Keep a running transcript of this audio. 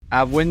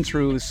I went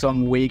through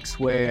some weeks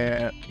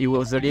where it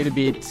was a little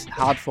bit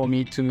hard for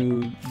me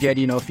to get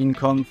enough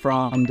income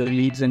from the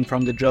leads and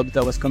from the jobs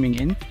that was coming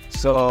in.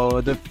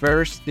 So the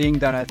first thing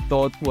that I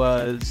thought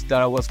was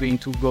that I was going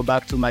to go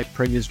back to my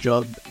previous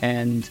job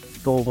and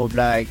sort of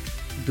like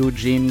do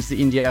gyms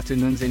in the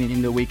afternoons and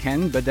in the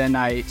weekend. But then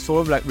I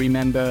sort of like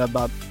remember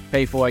about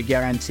pay for a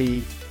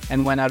guarantee.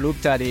 And when I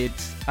looked at it,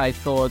 I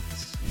thought,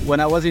 when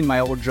I was in my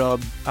old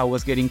job, I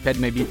was getting paid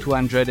maybe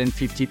 $250,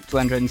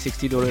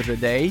 $260 a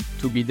day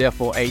to be there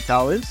for 8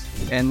 hours.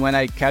 And when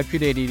I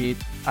calculated it,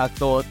 I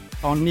thought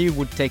only it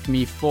would take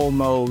me 4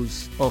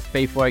 months of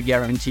pay for a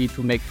guarantee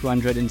to make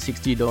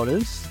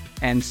 $260.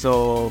 And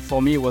so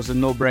for me, it was a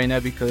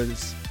no-brainer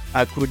because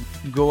I could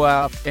go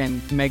out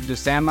and make the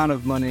same amount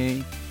of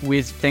money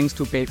with things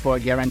to pay for a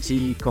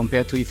guarantee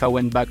compared to if I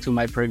went back to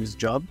my previous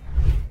job.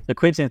 So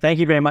Quentin, thank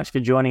you very much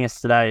for joining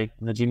us today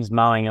on the Gyms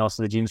Mowing and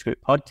also the Gyms Group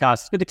podcast.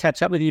 It's good to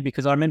catch up with you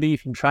because I remember you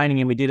from training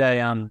and we did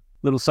a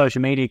little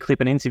social media clip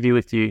and interview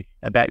with you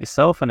about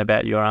yourself and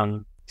about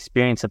your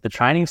experience at the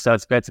training. So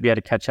it's great to be able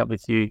to catch up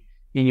with you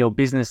in your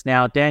business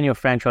now. Dan, your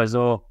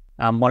franchisor,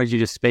 wanted you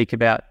to speak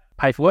about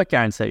pay for work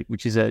guarantee,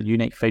 which is a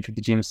unique feature of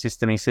the gym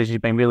system. He says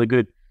you've been really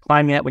good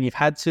claiming that when you've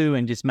had to,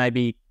 and just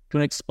maybe do you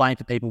want to explain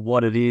for people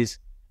what it is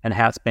and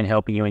how it's been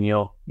helping you in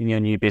your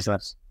new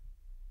business?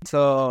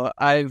 So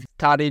I've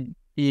started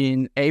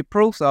in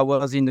April. So I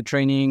was in the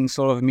training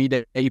sort of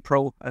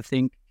mid-April, I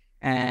think.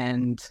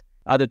 And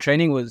the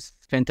training was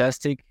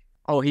fantastic.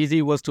 How easy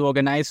it was to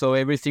organize. So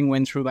everything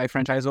went through my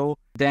franchisor.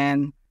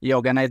 Then he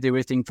organized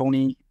everything for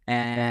me.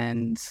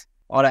 And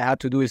all I had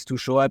to do is to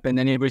show up, and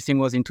then everything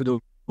was into the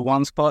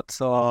one spot.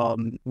 So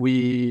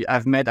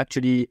I've met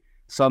actually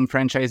some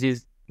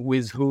franchisees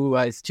with who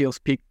I still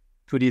speak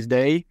to this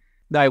day.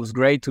 That was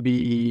great to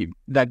be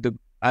like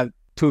I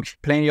took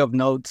plenty of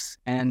notes,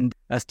 and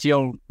I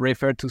still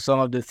refer to some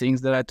of the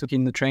things that I took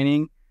in the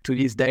training to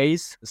these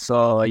days.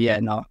 So yeah,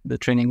 no, the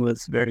training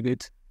was very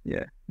good.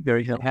 Yeah,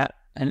 very helpful.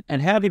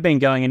 And how have you been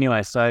going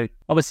anyway? So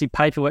obviously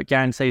pay for work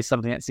guarantee is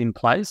something that's in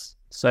place.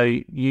 So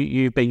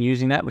you've been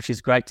using that, which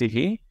is great to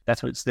hear.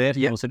 That's what it's there for.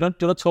 Yep. So do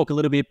you want to talk a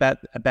little bit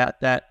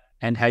about that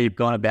and how you've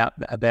gone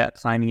about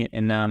claiming it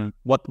and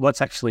what's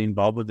actually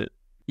involved with it?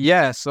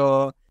 Yeah,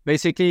 so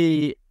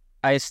basically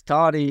I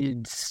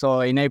started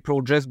in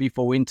April just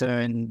before winter,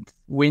 and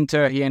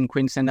winter here in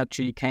Quentin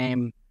actually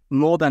came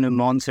more than a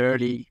month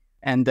early.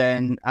 And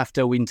then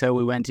after winter,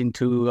 we went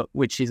into,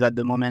 which is at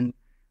the moment,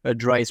 a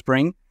dry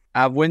spring.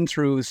 I went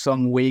through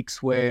some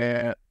weeks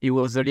where it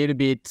was a little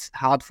bit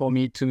hard for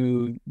me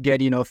to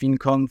get enough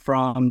income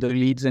from the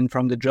leads and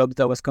from the jobs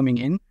that was coming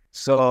in.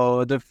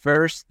 So the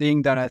first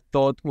thing that I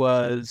thought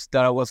was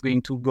that I was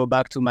going to go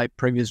back to my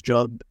previous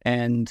job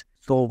and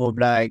sort of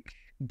like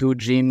do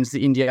gyms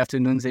in the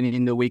afternoons and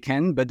in the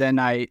weekend. But then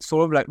I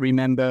sort of like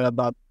remember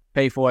about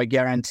pay for a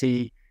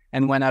guarantee.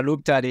 And when I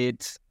looked at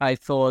it, I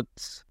thought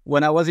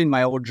when I was in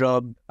my old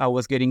job, I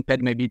was getting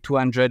paid maybe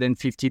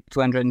 $250,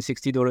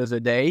 $260 a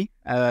day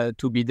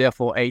to be there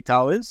for 8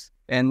 hours.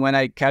 And when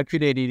I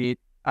calculated it,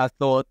 I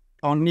thought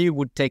only it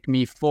would take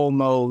me 4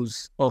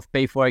 months of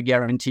pay for a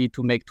guarantee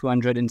to make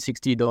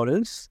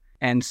 $260.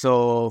 And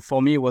so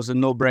for me, it was a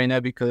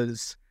no-brainer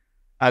because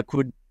I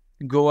could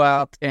go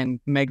out and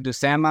make the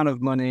same amount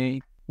of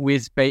money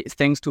with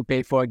things to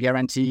pay for a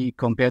guarantee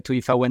compared to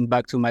if I went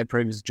back to my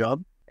previous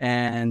job,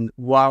 and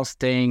while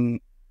staying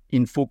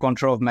in full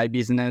control of my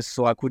business,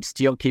 so I could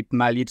still keep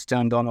my leads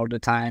turned on all the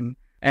time.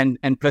 And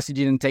plus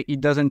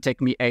it doesn't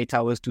take me 8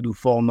 hours to do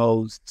 4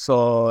 modes,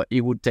 so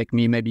it would take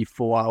me maybe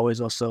 4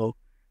 hours or so.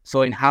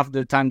 So in half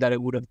the time that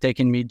it would have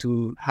taken me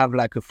to have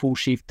like a full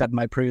shift at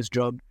my previous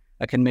job,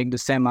 I can make the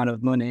same amount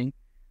of money,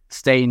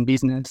 stay in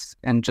business,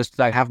 and just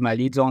like have my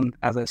leads on,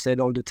 as I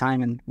said, all the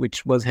time, and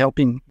which was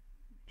helping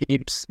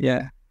heaps.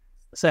 Yeah.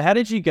 So how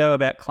did you go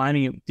about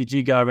claiming it? Did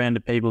you go around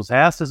to people's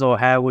houses, or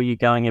how were you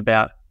going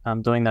about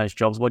doing those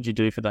jobs? What did you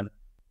do for them?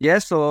 Yeah,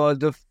 so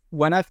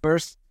when I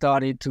first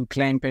started to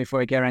claim pay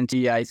for a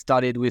guarantee, I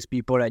started with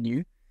people I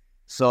knew.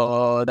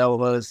 So there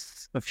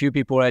was a few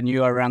people I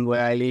knew around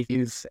where I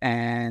live,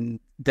 and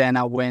then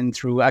I went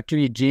through,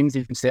 actually James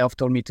himself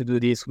told me to do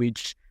this,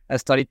 which I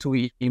started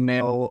to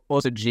email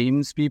also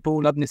gyms people,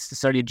 not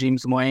necessarily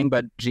gyms mowing,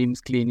 but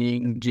gyms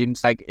cleaning,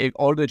 gyms, like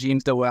all the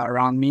gyms that were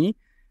around me.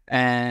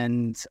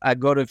 And I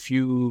got a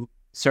few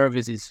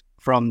services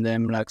from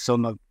them, like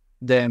some of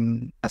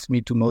them asked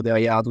me to mow their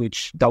yard,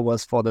 which that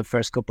was for the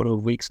first couple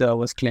of weeks that I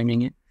was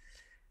claiming it.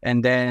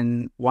 And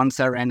then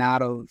once I ran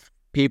out of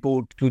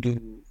people to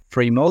do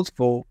free mows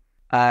for,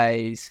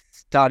 I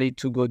started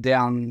to go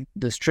down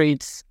the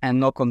streets and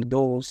knock on the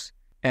doors.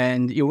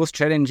 And it was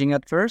challenging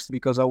at first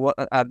because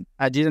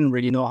I didn't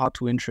really know how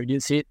to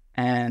introduce it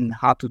and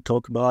how to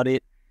talk about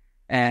it.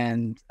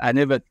 And I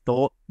never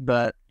thought,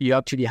 but you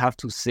actually have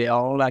to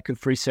sell like a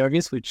free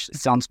service, which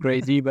sounds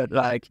crazy, but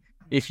like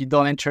if you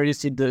don't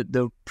introduce it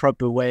the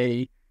proper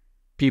way,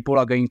 people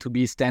are going to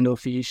be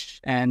standoffish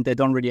and they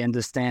don't really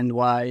understand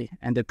why.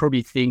 And they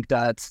probably think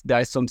that there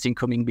is something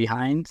coming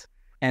behind.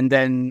 And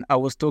then I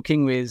was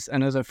talking with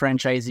another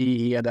franchisee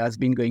here that has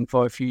been going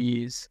for a few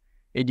years.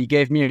 And he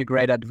gave me a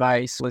great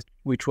advice,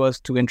 which was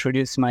to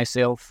introduce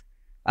myself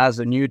as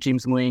a new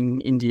gyms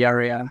wing in the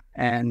area.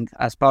 And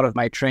as part of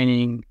my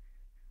training,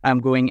 I'm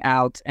going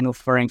out and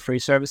offering free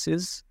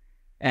services.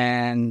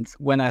 And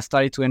when I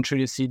started to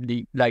introduce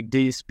it like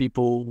this,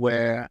 people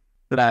were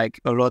like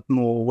a lot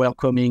more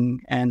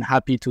welcoming and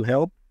happy to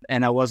help.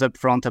 And I was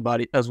upfront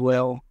about it as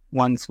well.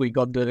 Once we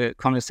got the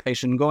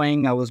conversation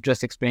going, I was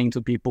just explaining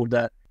to people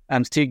that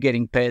I'm still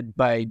getting paid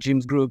by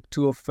Gyms Group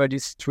to offer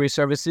these free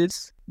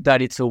services,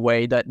 that it's a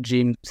way that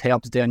Gyms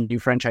helps their new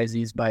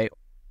franchisees by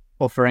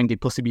offering the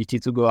possibility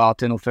to go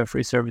out and offer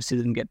free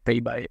services and get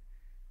paid by it.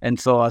 And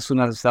so as soon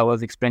as I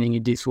was explaining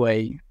it this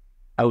way,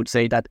 I would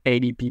say that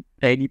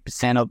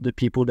 80% of the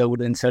people that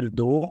would answer the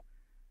door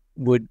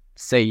would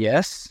say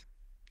yes.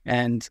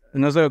 And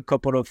another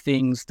couple of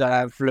things that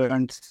I've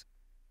learned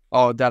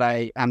or that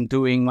I am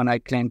doing when I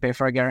claim pay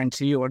for a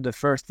guarantee, or the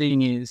first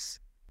thing is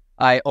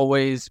I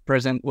always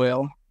present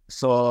well.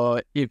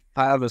 So if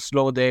I have a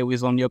slow day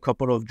with only a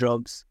couple of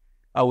jobs,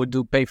 I would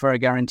do pay for a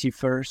guarantee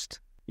first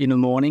in the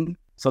morning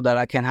so that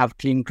I can have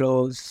clean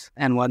clothes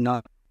and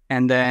whatnot.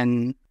 And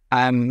then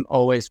I'm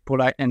always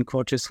polite and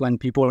courteous when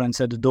people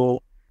answer the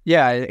door.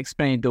 Yeah, I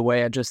explain it the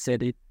way I just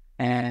said it.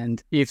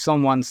 And if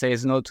someone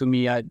says no to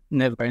me, I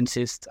never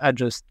insist. I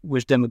just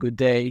wish them a good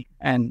day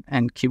and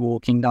keep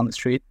walking down the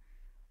street.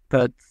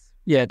 But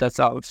yeah, that's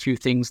a few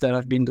things that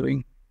I've been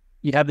doing.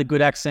 You have the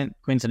good accent,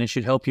 Quentin. It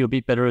should help you a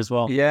bit better as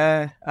well.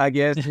 Yeah, I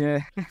guess,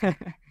 yeah.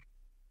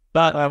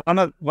 But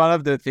one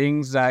of the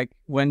things, like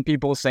when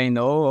people say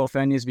no,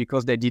 often is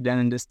because they didn't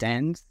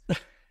understand.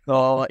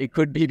 So it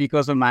could be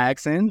because of my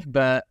accent,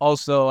 but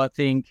also I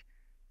think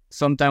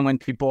sometimes when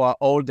people are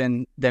old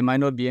and they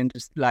might not be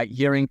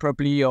hearing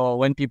properly, or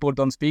when people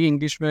don't speak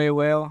English very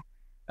well,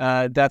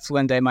 that's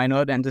when they might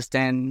not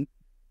understand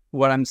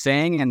what I'm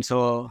saying, and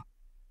so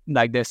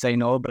like they say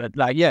no. But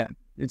like, yeah,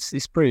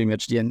 it's pretty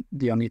much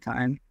the only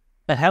time.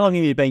 And how long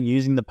have you been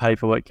using the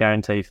paperwork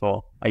guarantee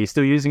for? Are you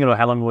still using it, or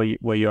how long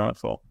were you on it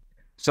for?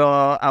 So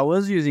I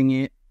was using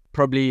it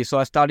probably. So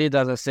I started,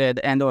 as I said,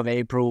 end of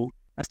April.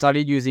 I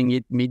started using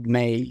it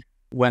mid-May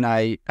when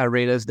I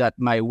realized that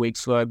my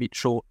weeks were a bit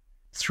short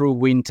through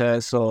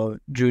winter. So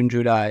June,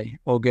 July,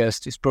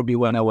 August is probably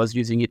when I was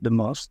using it the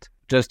most,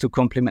 just to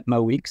complement my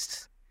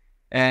weeks.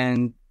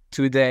 And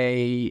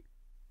today,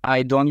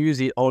 I don't use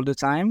it all the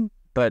time,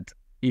 but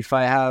if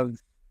I have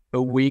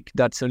a week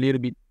that's a little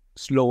bit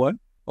slower,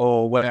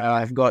 or where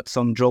I've got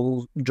some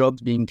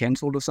jobs being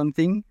cancelled or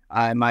something,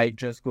 I might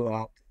just go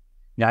out.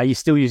 Now, are you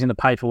still using the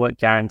paperwork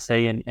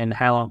guarantee, and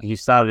how long? Because you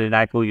started in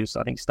April,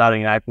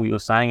 starting in April, you were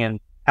saying, and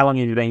how long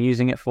have you been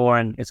using it for?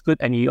 And it's good.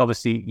 And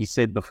you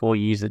said before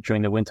you use it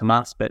during the winter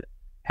months, but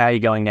how are you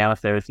going now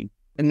with everything?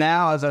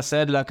 Now, as I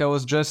said, like I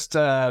was just,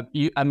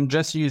 I'm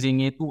just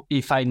using it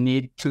if I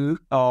need to,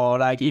 or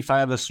like if I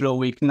have a slow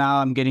week. Now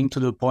I'm getting to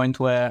the point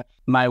where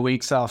my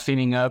weeks are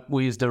filling up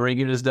with the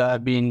regulars that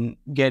I've been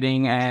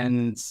getting,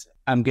 and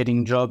I'm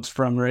getting jobs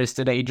from real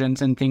estate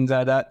agents and things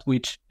like that,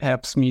 which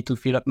helps me to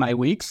fill up my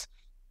weeks.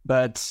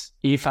 But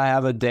if I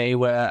have a day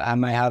where I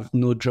might have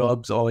no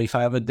jobs, or if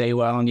I have a day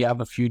where I only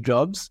have a few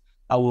jobs,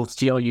 I will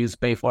still use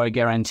pay for a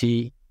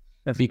guarantee.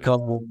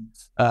 Because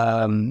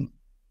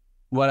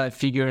what I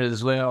figured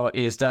as well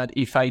is that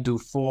if I do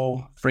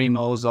 4 free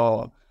mows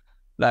or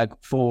like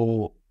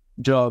 4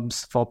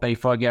 jobs for pay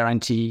for a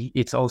guarantee,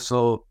 it's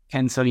also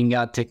canceling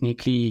out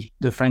technically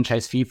the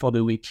franchise fee for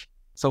the week.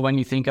 So when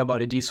you think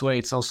about it this way,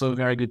 it's also a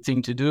very good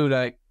thing to do.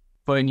 Like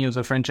for any of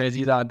the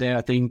franchisees out there,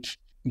 I think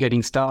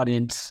getting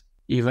started,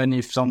 even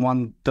if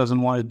someone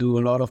doesn't want to do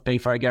a lot of pay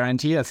for a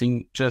guarantee, I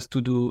think just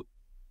to do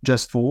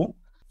just 4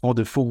 for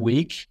the full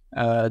week,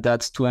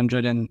 that's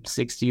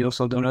 $260 or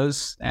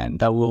so, and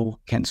that will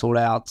cancel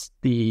out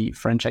the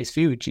franchise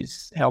fee, which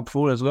is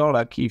helpful as well.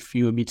 Like if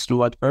you're a bit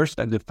slow at first,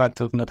 like the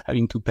fact of not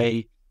having to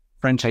pay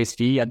franchise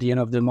fee at the end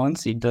of the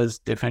month, it does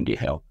definitely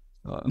help.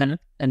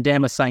 And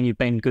Dan was saying you've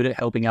been good at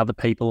helping other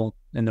people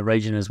in the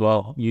region as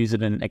well, use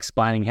it and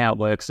explaining how it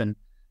works, and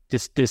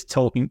just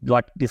talking,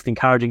 like just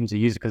encouraging to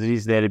use it because it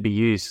is there to be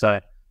used.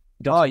 So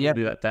do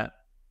about that.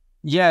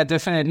 Yeah,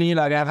 definitely.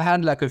 Like I've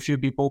had like a few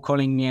people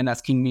calling me and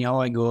asking me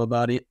how I go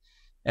about it,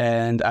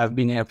 and I've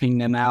been helping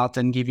them out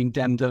and giving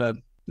them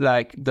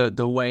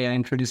the way I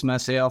introduce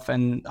myself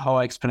and how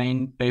I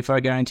explain pay for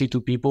a guarantee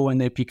to people when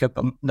they pick up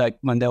like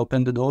when they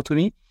open the door to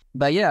me.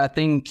 But yeah, I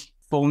think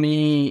for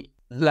me,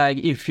 like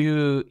if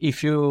you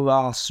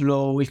are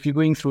slow, if you're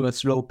going through a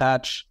slow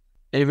patch,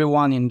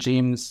 everyone in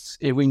gyms,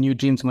 every new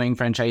gyms moving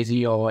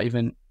franchisee or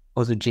even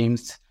other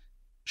gyms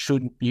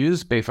should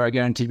use pay for a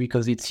guarantee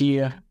because it's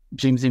here.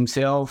 Gyms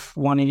himself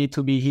wanted it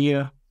to be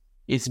here.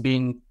 It's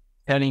been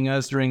telling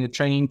us during the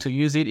training to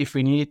use it if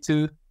we needed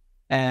to.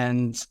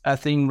 And I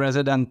think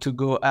rather than to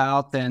go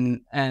out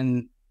and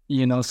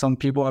some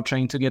people are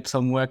trying to get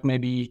some work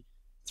maybe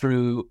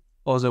through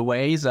other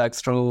ways, like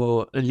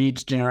through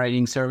lead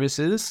generating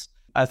services.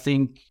 I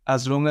think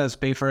as long as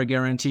pay for a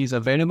guarantee is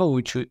available,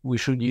 we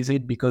should use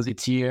it because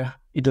it's here.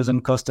 It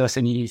doesn't cost us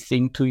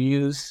anything to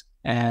use,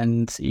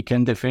 and it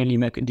can definitely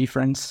make a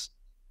difference.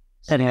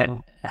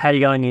 And how are you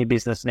going in your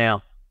business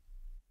now?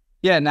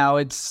 Yeah, now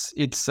it's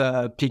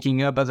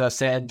picking up, as I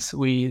said,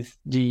 with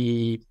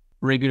the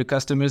regular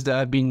customers that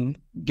I've been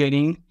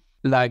getting,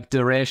 like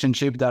the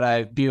relationship that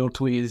I've built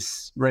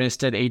with real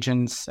estate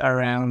agents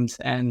around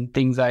and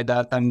things like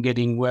that. I'm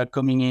getting work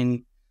coming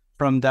in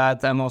from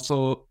that. I'm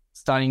also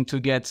starting to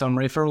get some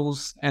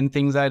referrals and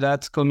things like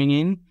that coming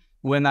in.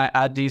 When I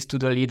add this to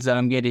the leads that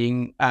I'm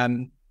getting,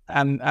 I'm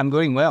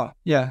going well.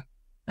 Yeah.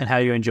 And how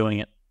are you enjoying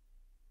it?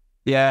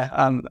 Yeah,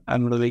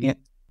 I'm loving it.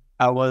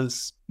 I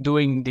was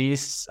doing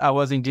this. I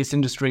was in this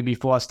industry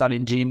before I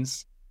started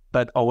gyms,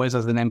 but always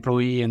as an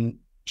employee. And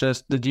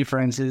just the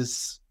difference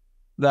is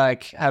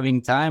like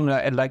having time,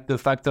 like the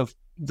fact of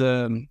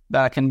that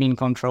I can be in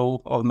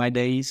control of my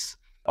days,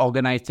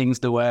 organize things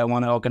the way I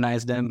want to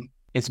organize them.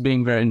 It's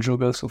been very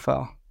enjoyable so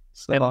far.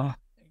 So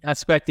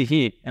that's great to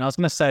hear. And I was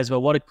going to say as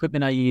well, what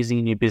equipment are you using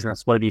in your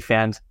business? What have you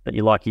found that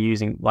you like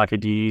using? Like,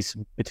 do you use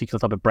a particular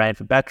type of brand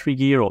for battery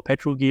gear or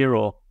petrol gear,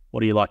 or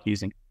what do you like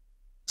using?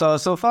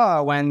 So far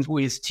I went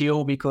with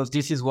steel because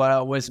this is what I've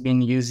always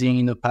been using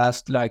in the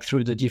past, like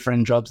through the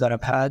different jobs that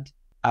I've had.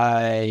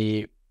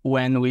 I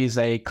went with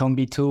a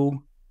Combi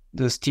 2,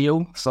 the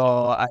steel.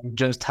 So I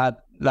just had,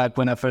 like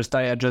when I first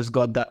started, I just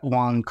got that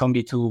one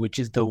Combi 2, which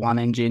is the one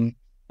engine.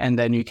 And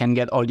then you can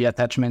get all the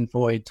attachment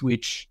for it,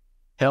 which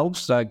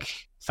helps.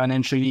 Like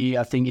financially,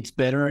 I think it's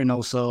better. And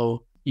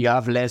also you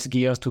have less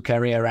gears to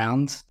carry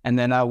around. And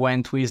then I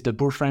went with the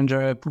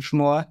Bushranger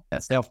Pushmower,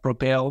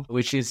 self-propelled,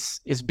 which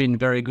it's been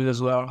very good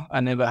as well.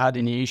 I never had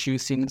any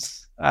issues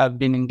since I've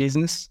been in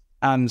business.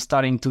 I'm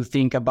starting to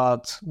think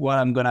about what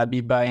I'm going to be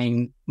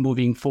buying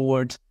moving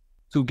forward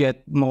to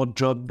get more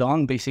job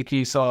done,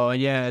 basically. So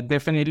yeah,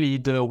 definitely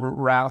the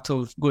route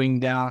of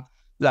going down,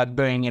 like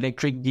buying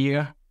electric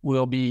gear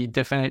will be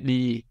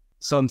definitely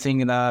something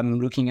that I'm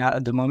looking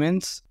at the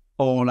moment,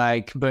 or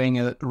like buying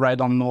a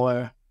ride-on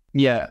mower.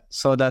 Yeah,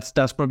 so that's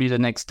probably the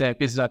next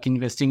step, is like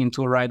investing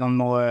into a ride-on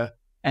mower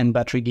and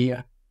battery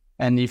gear.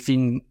 And if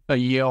in a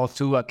year or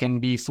two I can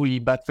be fully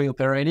battery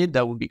operated,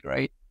 that would be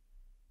great.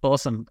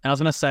 Awesome. And I was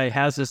going to say,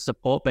 how's the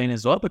support been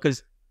as well?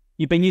 Because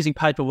you've been using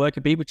paperwork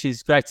a bit, which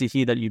is great to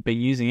hear that you've been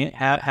using it.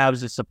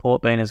 How's the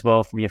support been as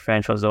well from your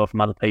franchisor or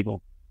from other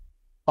people?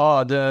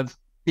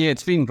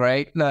 It's been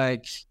great.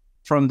 Like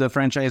from the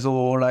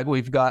franchisor, like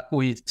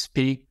we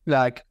speak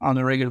like on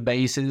a regular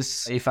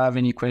basis. If I have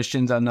any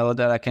questions, I know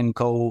that I can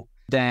call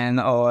Dan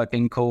or I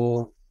can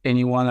call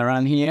anyone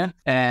around here.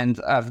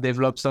 And I've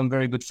developed some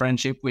very good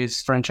friendship with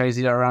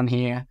franchisees around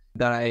here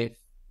that I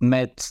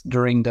met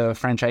during the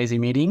franchisee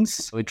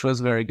meetings, which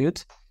was very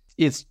good.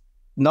 It's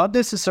not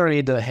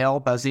necessarily the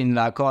help as in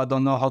like, oh, I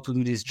don't know how to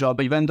do this job,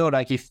 even though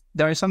like if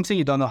there is something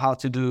you don't know how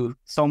to do,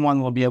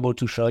 someone will be able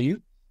to show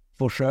you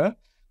for sure.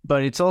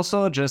 But it's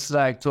also just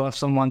like to have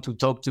someone to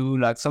talk to.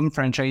 Like some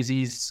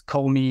franchisees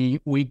call me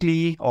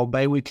weekly or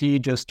bi-weekly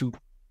just to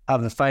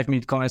have a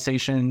 5-minute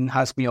conversation,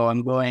 ask me how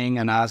I'm going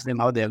and ask them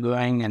how they're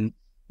going. And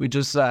we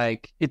just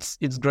like, it's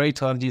great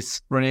to have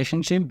this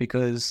relationship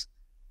because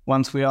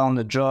once we are on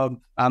the job,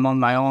 I'm on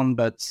my own,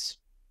 but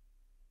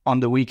on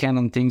the weekend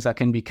and things, I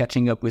can be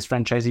catching up with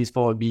franchisees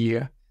for a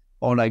beer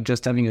or like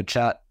just having a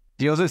chat.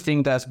 The other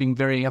thing that's been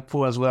very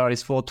helpful as well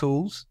is for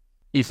tools.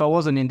 If I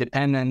was an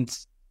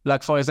independent,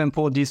 like for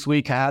example, this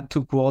week I had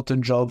to quote a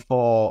job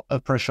for a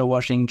pressure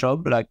washing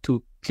job, like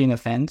to clean a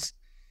fence.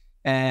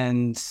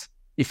 And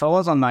if I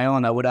was on my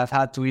own, I would have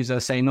had to either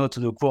say no to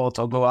the quote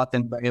or go out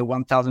and buy a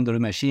 $1,000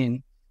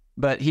 machine.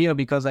 But here,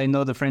 because I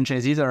know the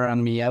franchisees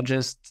around me, I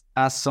just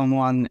ask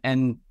someone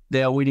and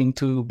they are willing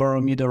to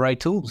borrow me the right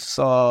tools.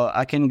 So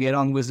I can get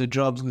on with the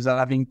jobs without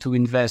having to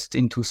invest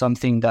into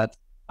something that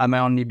I may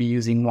only be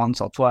using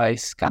once or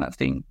twice kind of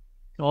thing.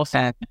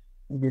 Awesome.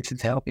 And this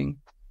is helping.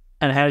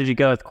 And how did you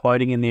go with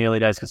quoting in the early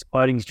days? Because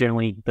quoting is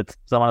generally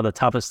one of the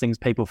toughest things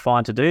people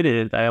find to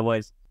do. They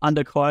always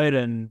underquote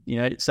and,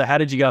 so how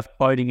did you go with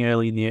quoting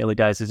early in the early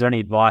days? Is there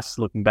any advice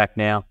looking back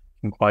now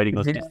from quoting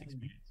or just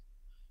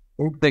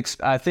experience?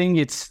 I think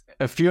it's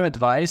a few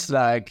advice,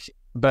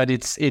 but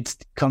it's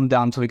come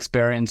down to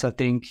experience. I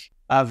think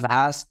I've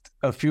asked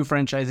a few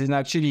franchises, and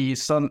actually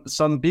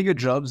some bigger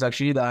jobs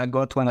actually that I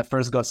got when I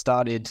first got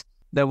started.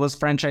 There was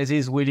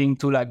franchisees willing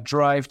to like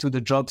drive to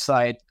the job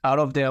site out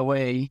of their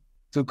way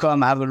to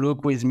come have a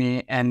look with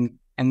me and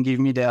give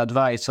me their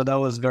advice. So that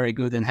was very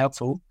good and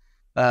helpful.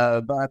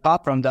 But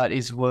apart from that,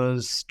 it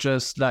was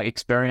just like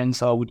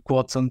experience. I would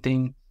quote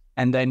something,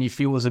 and then if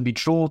it was a bit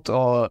short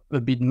or a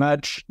bit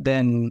much,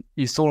 then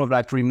you sort of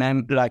like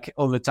remember, like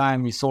over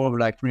time, you sort of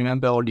like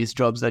remember all these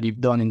jobs that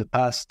you've done in the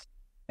past.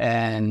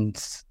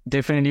 And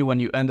definitely when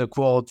you end a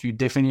quote, you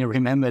definitely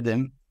remember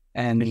them.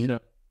 And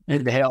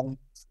it helps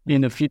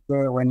in the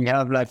future when you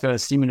have like a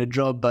similar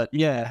job. But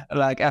yeah,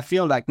 like I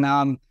feel like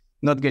now I'm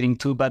not getting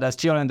too bad. I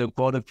still end a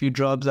quote a few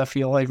jobs, I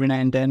feel, every now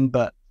and then,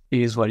 but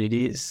it is what it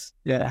is.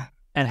 Yeah.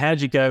 And how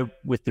did you go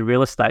with the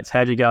real estates?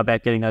 How did you go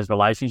about getting those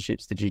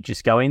relationships? Did you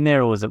just go in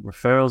there, or was it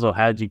referrals, or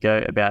how did you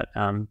go about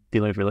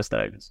dealing with real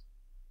estate agents?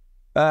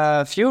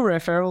 A few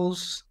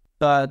referrals,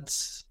 but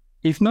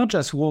if not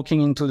just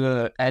walking into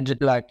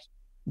the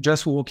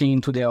just walking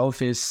into their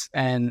office,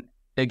 and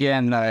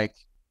again, like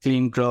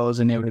clean clothes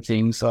and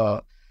everything.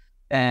 So,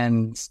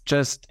 and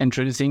just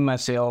introducing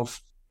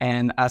myself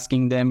and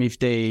asking them if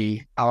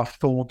they are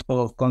short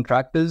of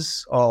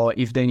contractors or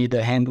if they need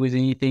a hand with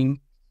anything,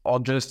 or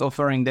just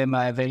offering them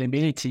my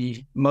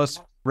availability.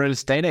 Most real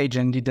estate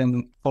agents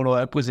didn't follow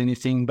up with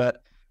anything,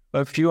 but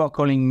a few are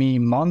calling me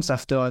months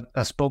after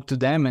I spoke to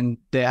them, and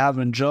they have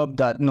a job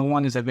that no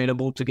one is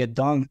available to get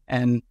done.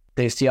 And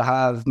they still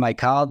have my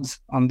cards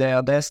on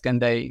their desk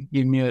and they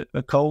give me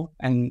a call.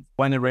 And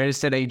when a real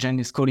estate agent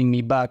is calling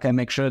me back, I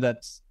make sure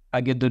that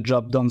I get the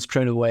job done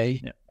straight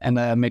away. Yeah. And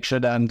I make sure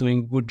that I'm doing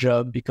a good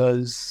job,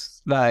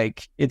 because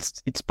like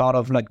it's part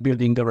of like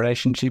building the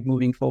relationship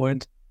moving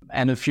forward.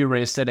 And a few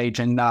real estate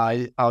agents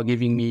now are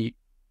giving me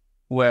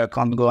work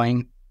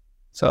ongoing.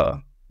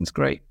 So it's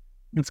great.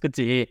 It's good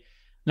to hear.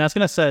 Now I was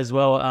going to say as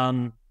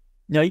well,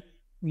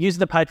 using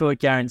the paperwork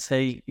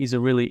guarantee is a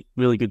really,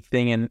 really good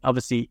thing. And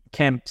obviously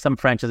some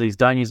franchisees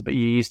don't use it, but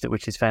you used it,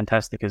 which is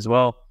fantastic as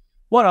well.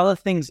 What other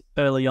things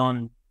early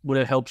on would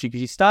have helped you?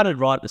 Because you started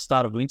right at the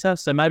start of winter.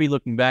 So maybe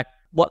looking back,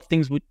 what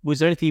things was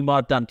there anything you might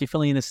have done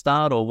differently in the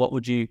start, or what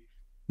would you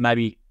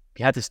maybe, if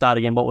you had to start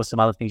again, what were some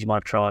other things you might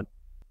have tried?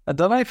 I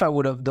don't know if I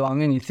would have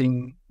done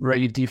anything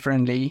really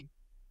differently.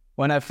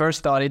 When I first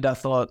started, I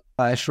thought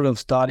I should have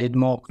started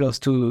more close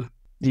to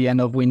the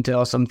end of winter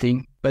or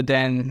something. But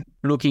then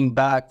looking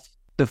back,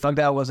 the fact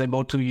that I was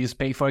able to use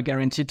Pay for a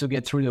Guarantee to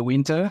get through the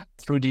winter,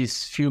 through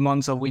these few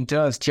months of winter,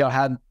 I still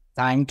had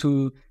time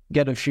to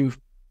get a few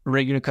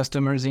regular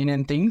customers in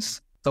and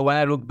things. So when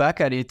I look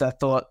back at it,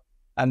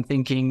 I'm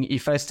thinking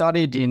if I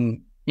started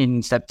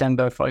in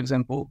September, for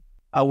example,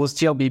 I would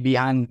still be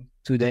behind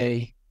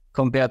today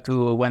compared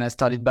to when I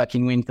started back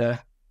in winter,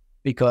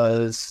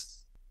 because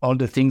all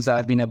the things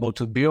I've been able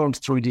to build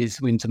through these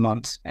winter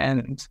months.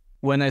 And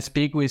when I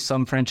speak with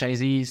some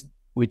franchisees,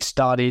 which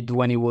started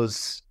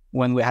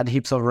when we had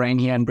heaps of rain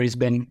here in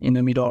Brisbane in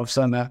the middle of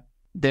summer,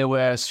 they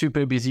were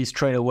super busy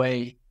straight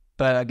away.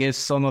 But I guess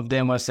some of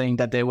them were saying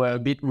that they were a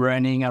bit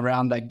running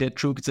around like dead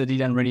troops. They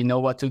didn't really know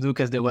what to do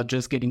because they were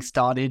just getting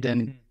started,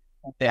 and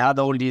they had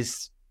all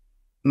this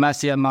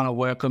massive amount of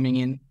work coming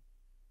in.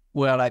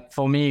 Where like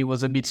for me, it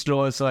was a bit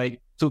slower. So I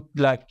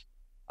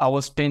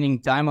was spending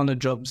time on the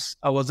jobs.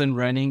 I wasn't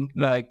running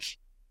like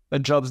the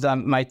jobs that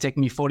might take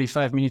me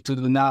 45 minutes to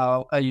do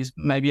now.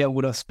 Maybe I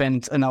would have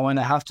spent an hour and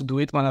a half to do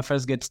it when I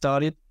first get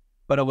started,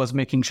 but I was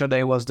making sure that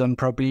it was done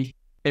properly.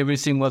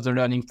 Everything was a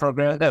learning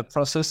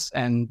process,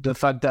 and the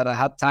fact that I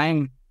had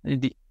time,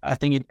 I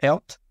think it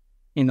helped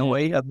in a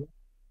way.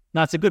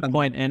 No, it's a good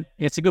point, and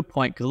it's a good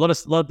point because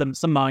a lot of them,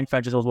 some mowing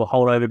franchises will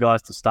hold over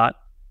guys to start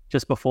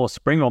just before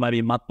spring or maybe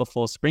a month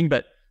before spring.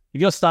 But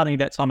if you're starting at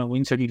that time of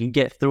winter, you can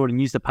get through it and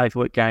use the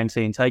paperwork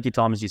guarantee and take your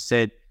time, as you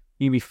said.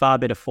 You can be far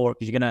better for it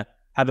because you're going to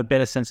have a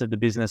better sense of the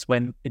business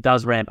when it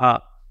does ramp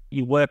up.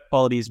 Your work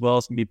quality as well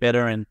is going to be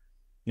better, and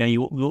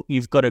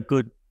you've got a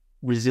good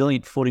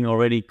resilient footing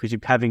already because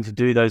you're having to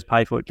do those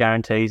paperwork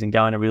guarantees and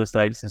going to real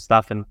estate agents and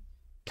stuff, and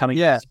coming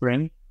to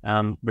spring,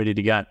 ready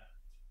to go.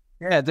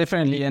 Yeah,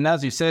 definitely. And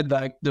as you said,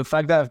 like the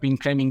fact that I've been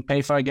claiming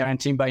Pay for a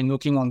Guarantee by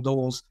knocking on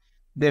doors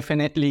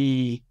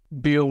definitely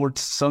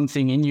builds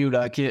something in you.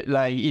 Like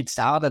it's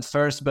hard at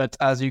first, but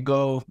as you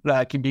go,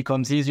 like it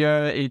becomes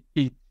easier.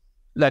 It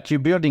like you're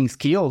building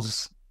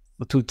skills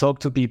to talk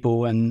to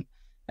people and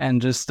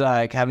just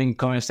like having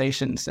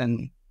conversations.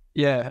 And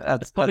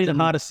that's probably the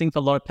hardest thing for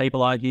a lot of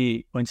people I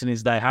hear, Quentin,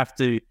 is they have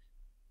to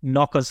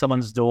knock on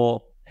someone's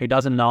door who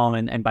doesn't know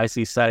them and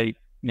basically say,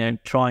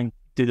 try and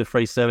do the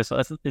free service.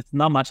 It's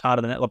not much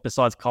harder than that, like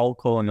besides cold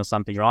calling or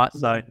something, right?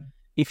 So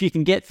if you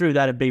can get through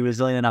that and be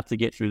resilient enough to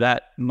get through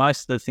that,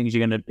 most of the things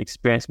you're going to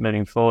experience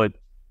moving forward,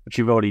 which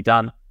you've already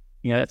done,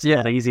 it's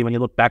not easy when you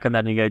look back on that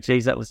and you go,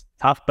 geez, that was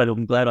tough, but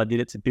I'm glad I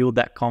did it to build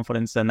that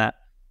confidence and that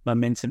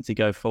momentum to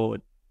go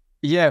forward.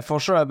 Yeah, for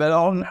sure. But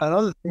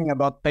another thing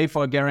about Pay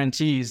for a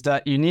Guarantee is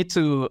that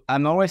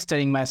I'm always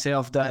telling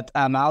myself that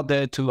I'm out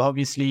there to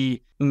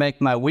obviously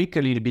make my week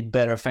a little bit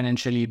better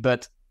financially,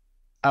 but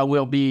I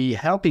will be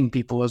helping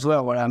people as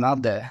well while I'm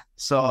out there.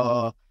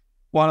 So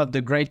one of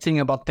the great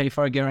things about Pay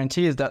for a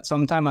Guarantee is that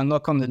sometimes I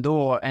knock on the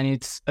door and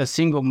it's a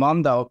single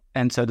mom that will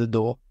answer the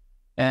door.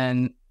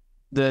 And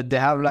they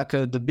have like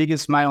the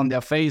biggest smile on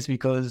their face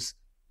because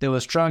they were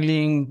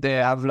struggling, they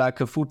have like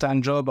a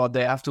full-time job or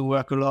they have to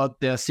work a lot,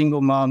 they're a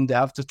single mom, they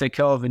have to take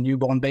care of a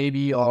newborn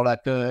baby or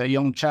like a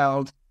young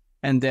child,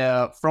 and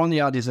their front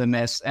yard is a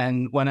mess.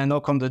 And when I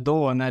knock on the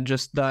door and I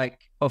just like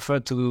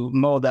offer to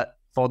mow that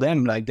for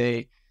them,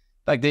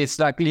 it's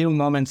like little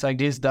moments like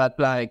this that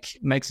like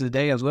makes the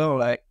day as well.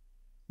 Like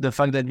the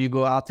fact that you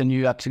go out and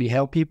you actually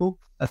help people,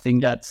 I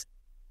think that's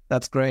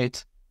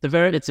great.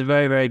 It's a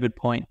very, very good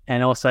point.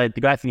 And also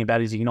the great thing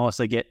about it is you can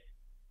also get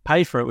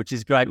pay for it, which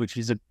is great, which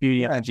is a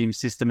beauty of the gym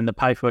system, and the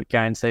paperwork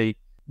guarantee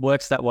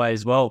works that way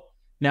as well.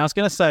 Now, I was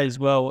going to say as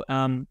well,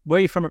 where are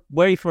you from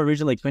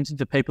originally, Quentin?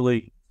 For people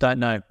who don't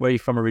know, where are you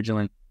from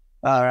originally?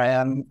 All right,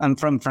 I'm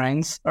from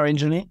France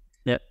originally.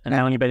 Yeah, and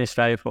how long have you been in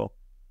Australia for?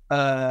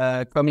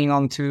 Coming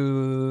on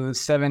to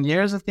 7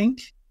 years, I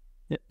think.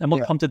 Yeah. And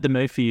what prompted the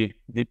move for you?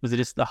 Was it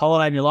just the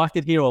holiday and you liked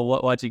it here, or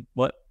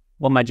what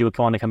What made you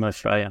want to come to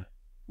Australia?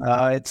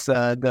 It's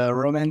the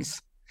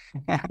romance.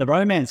 The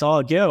romance.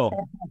 Oh,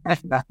 girl.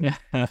 Yeah.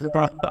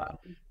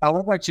 I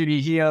was actually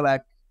here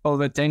like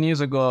over 10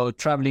 years ago,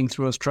 traveling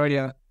through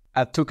Australia.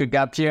 I took a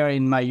gap year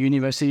in my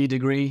university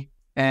degree,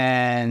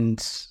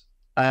 and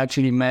I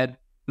actually met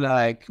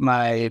like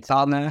my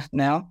partner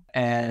now.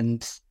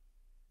 And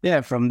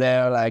yeah, from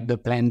there, like the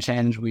plan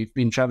changed. We've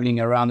been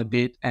traveling around a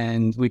bit,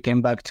 and we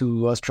came back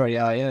to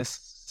Australia,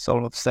 yes,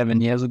 sort of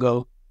 7 years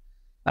ago.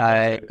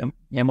 And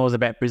what was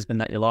about Brisbane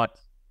that you liked?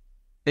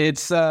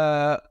 It's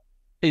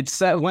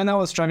when I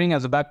was traveling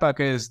as a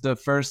backpacker, is the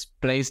first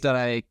place that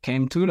I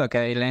came to. Like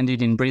I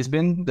landed in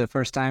Brisbane the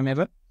first time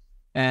ever,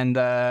 and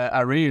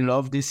I really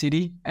love this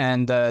city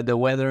and the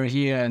weather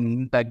here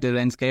and like the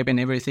landscape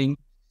and everything.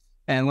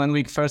 And when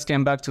we first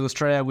came back to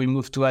Australia, we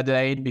moved to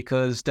Adelaide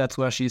because that's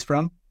where she's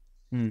from.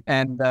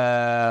 And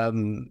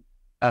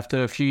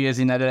after a few years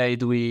in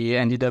Adelaide, we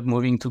ended up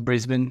moving to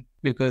Brisbane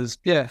because,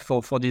 yeah,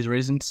 for these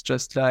reasons,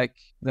 just like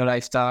the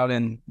lifestyle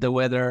and the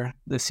weather,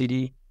 the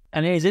city.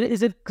 And is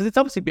it because it's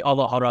obviously a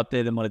lot hotter up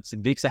there than what it's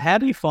in Vic. So how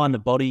do you find the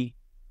body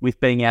with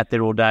being out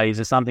there all day? Is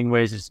it something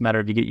where it's just a matter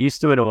of you get used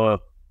to it, or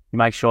you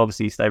make sure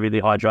obviously you stay really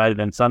hydrated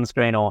and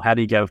sunscreen, or how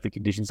do you go with the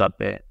conditions up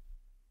there?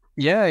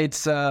 Yeah,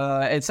 it's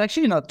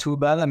actually not too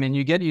bad. I mean,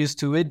 you get used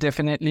to it,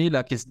 definitely.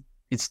 Like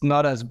it's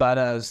not as bad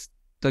as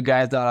the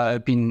guys that are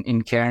up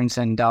in Cairns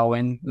and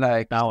Darwin.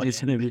 Like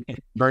it's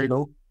very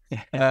low.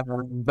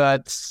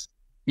 But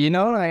you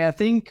know, like, I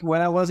think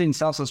when I was in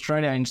South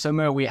Australia in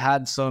summer, we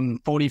had some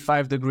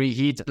 45-degree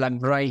heat, like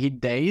dry heat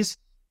days,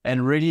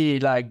 and really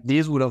like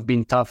these would have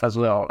been tough as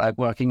well, like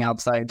working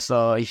outside.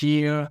 So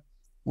here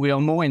we are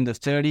more in the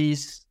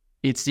 30s.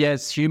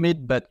 It's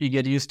humid, but you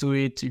get used to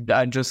it.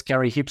 I just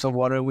carry heaps of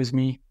water with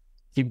me,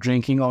 keep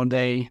drinking all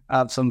day,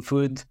 have some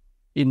food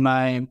in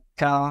my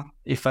car.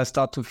 If I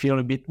start to feel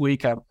a bit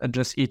weak, I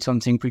just eat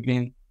something quickly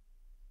and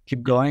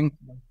keep going.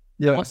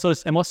 Yeah. What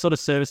sort of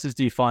services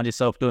do you find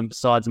yourself doing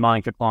besides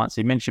mowing for clients?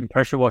 You mentioned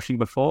pressure washing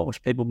before, which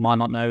people might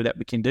not know that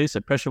we can do. So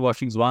pressure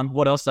washing is one.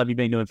 What else have you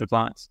been doing for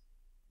clients?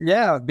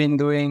 Yeah, I've been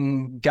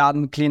doing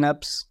garden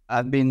cleanups.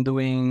 I've been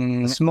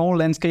doing small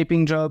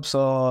landscaping jobs.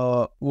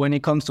 So when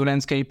it comes to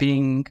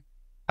landscaping,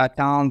 I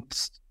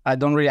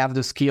don't really have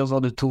the skills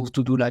or the tools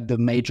to do like the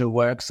major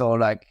work. So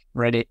like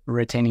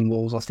retaining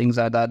walls or things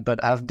like that.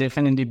 But I've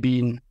definitely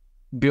been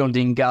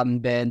building garden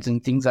beds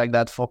and things like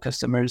that for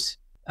customers.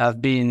 I've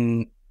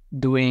been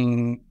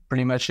doing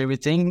pretty much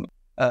everything.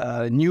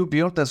 New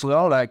build as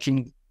well. Like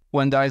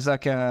when there is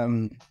like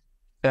a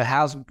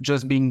house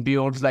just being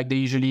built, like they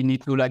usually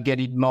need to like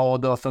get it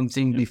mowed or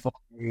something before,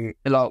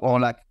 or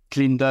like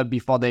cleaned up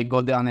before they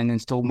go down and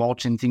install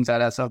mulch and things like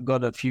that. So I've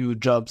got a few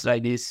jobs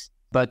like this,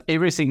 but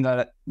everything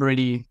that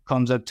really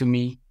comes up to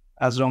me,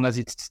 as long as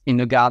it's in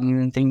the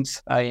garden and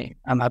things,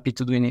 I'm happy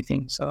to do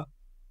anything. So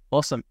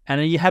awesome.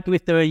 And are you happy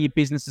with where your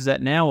business is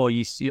at now, or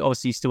you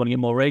obviously you still want to get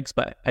more rigs,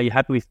 but are you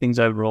happy with things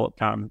overall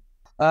currently?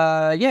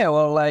 Yeah,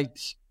 well, like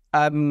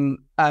I'm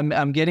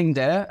getting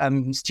there.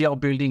 I'm still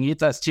building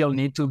it. I still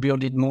need to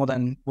build it more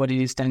than what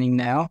it is standing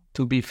now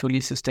to be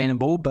fully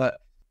sustainable, but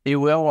it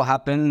will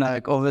happen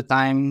like over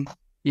time,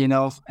 you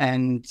know,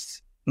 and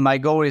my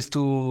goal is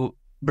to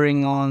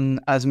bring on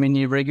as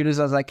many regulars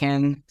as I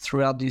can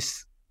throughout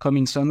this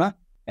coming summer,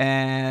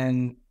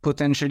 and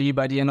potentially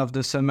by the end of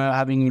the summer,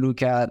 having a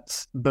look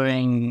at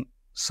buying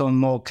some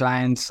more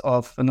clients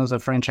of another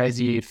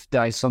franchisee if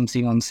there is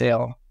something on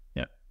sale.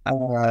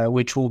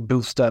 Which will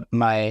boost up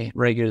my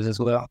regulars as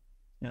well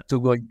to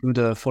go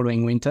into the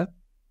following winter.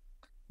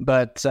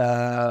 But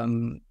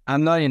I'm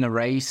not in a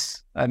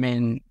race. I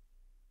mean,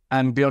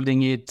 I'm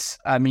building it.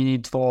 I'm in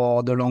it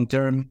for the long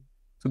term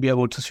to be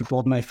able to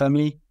support my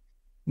family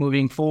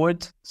moving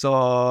forward.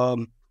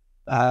 So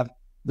I have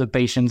the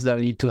patience that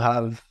I need to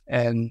have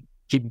and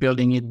keep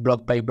building it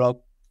block by block.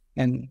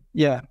 And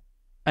yeah.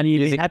 And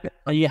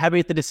are you happy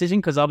with the decision?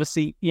 Because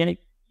obviously,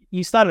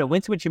 you started at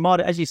Winter, which you might,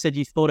 as you said,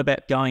 you thought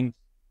about going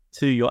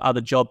to your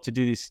other job to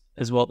do this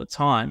as well at the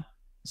time.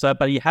 So,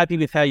 but are you happy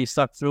with how you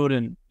stuck through it,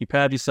 and you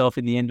proud of yourself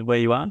in the end of where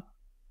you are?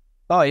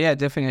 Oh yeah,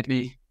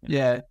 definitely.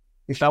 Yeah.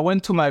 If I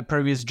went to my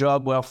previous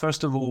job, well,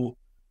 first of all,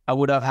 I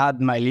would have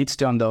had my leads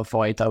turned off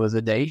for 8 hours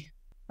a day.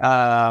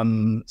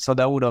 So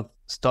that would have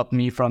stopped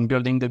me from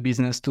building the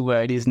business to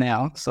where it is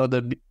now. So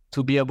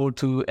to be able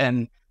to,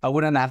 and I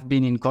wouldn't have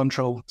been in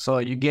control. So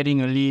you're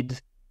getting a lead,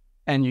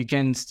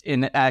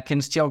 and I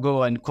can still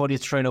go and call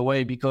it straight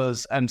away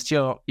because I'm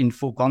still in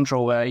full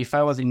control. Where if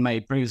I was in my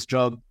previous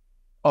job,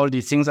 all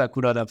these things I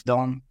could not have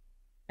done.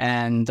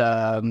 And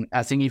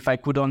I think if I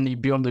could only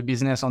build the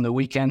business on the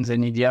weekends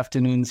and in the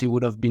afternoons, it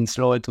would have been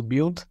slower to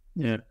build.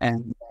 Yeah.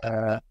 And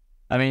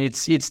I mean,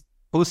 it's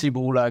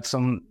possible, like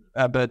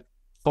but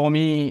for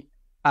me,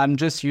 I'm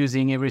just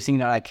using everything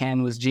that I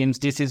can with gyms.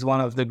 This is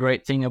one of the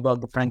great things about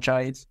the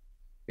franchise,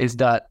 is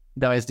that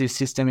there is this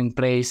system in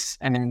place,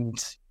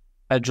 and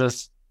I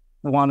just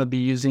want to be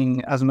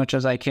using as much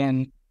as I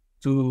can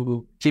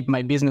to keep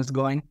my business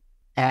going.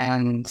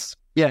 And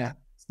yeah,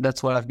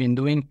 that's what I've been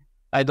doing.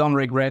 I don't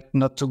regret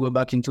not to go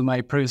back into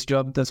my previous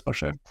job, that's for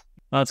sure.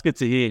 Well, it's good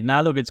to hear.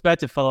 No, look, it's great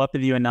to follow up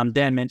with you. And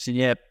Dan mentioned,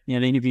 the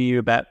interview you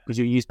about, because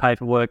you use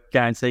paperwork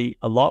guarantee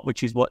a lot,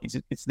 which is what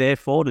it's there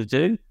for to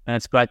do. And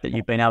it's great that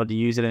you've been able to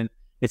use it, and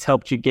it's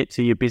helped you get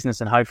to your business,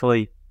 and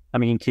hopefully, you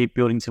can keep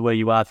building to where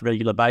you are on a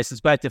regular basis.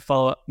 It's great to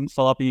follow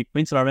up with you,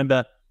 Quentin. I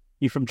remember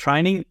you from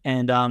training,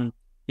 and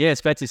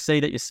it's great to see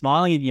that you're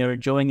smiling and you're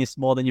enjoying this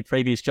more than your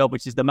previous job,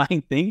 which is the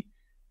main thing.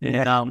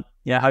 And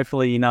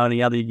hopefully, in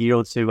another year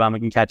or two, we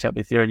can catch up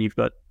with you, and you've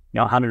got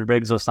 100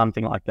 regs or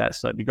something like that.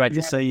 So it'd be great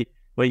to see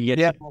where you get.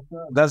 Yeah,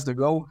 that's the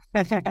goal.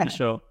 For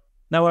sure.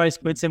 No worries,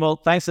 Quentin. Well,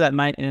 thanks for that,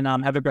 mate, and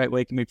have a great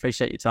week, and we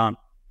appreciate your time.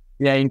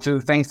 Yeah, you too.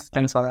 Thanks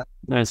for that.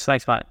 No,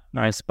 thanks, mate.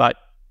 No worries. Bye.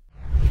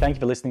 Thank you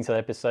for listening to the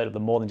episode of the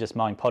More Than Just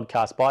Mowing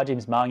podcast by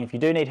Jim's Mowing. If you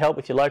do need help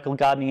with your local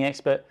gardening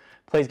expert,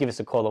 please give us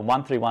a call on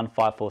 131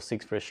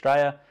 546 for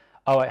Australia,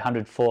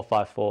 0800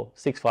 454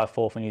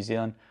 654 for New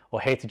Zealand,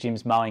 or head to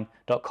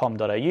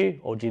jimsmowing.com.au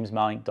or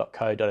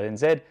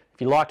jimsmowing.co.nz.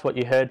 If you liked what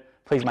you heard,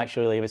 please make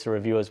sure to leave us a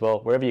review as well,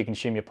 wherever you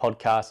consume your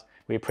podcast.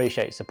 We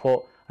appreciate your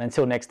support. And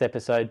until next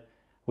episode,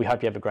 we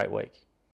hope you have a great week.